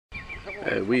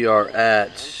We are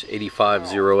at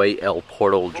 8508 El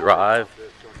Portal Drive.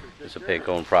 It's a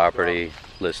Paycone property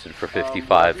listed for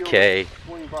 $55K.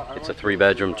 It's a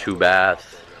 3-bedroom,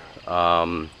 2-bath,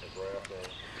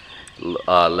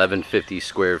 1150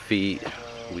 square feet.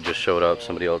 We just showed up.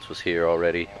 Somebody else was here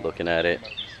already looking at it.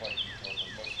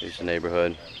 Here's the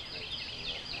neighborhood.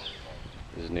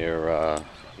 This is near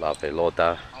La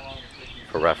Pelota,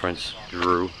 for reference.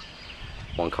 Drew.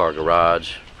 1-car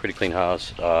garage. Pretty clean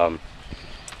house.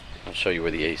 I'll show you where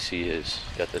the AC is.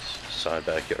 Got this side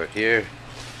backyard here,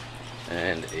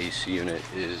 and the AC unit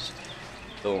is,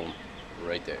 boom,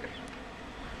 right there.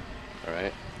 All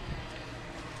right.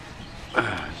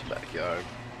 It's backyard.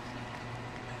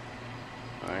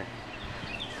 All right.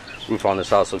 Roof on this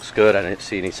house looks good. I didn't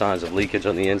see any signs of leakage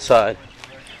on the inside.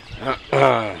 It's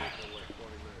a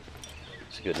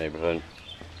good neighborhood.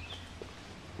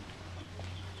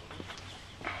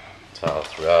 Tile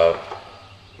throughout.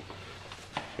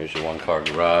 Here's your 1-car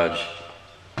garage.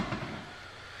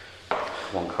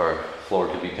 1-car floor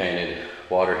could be painted.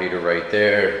 Water heater right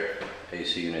there.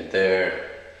 AC unit there.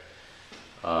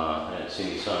 I didn't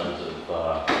see any signs of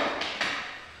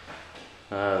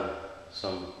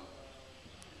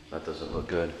that doesn't look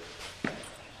good.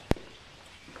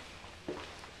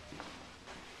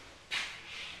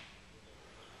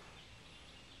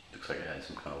 Looks like it had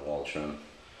some kind of wall trim.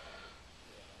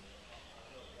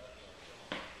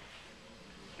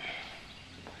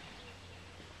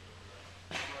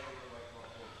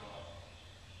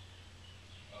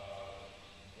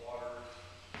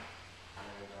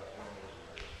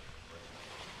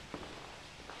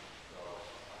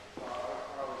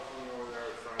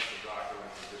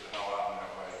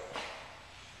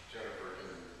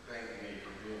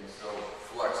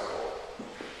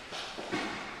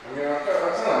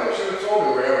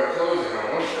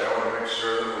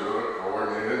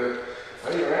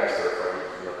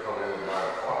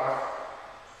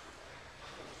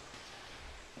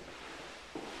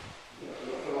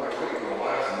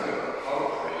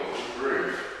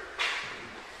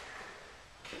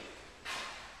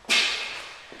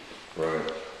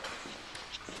 Right.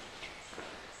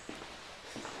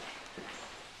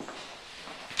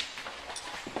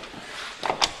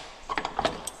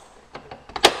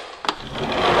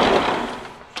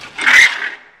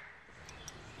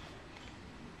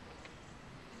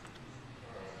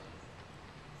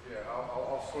 Yeah,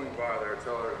 I'll swing by there,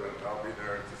 tell her that I'll be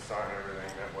there to sign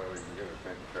everything. That way we can get it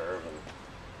taken care of and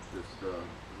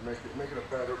just make it a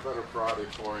better Friday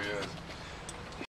for you.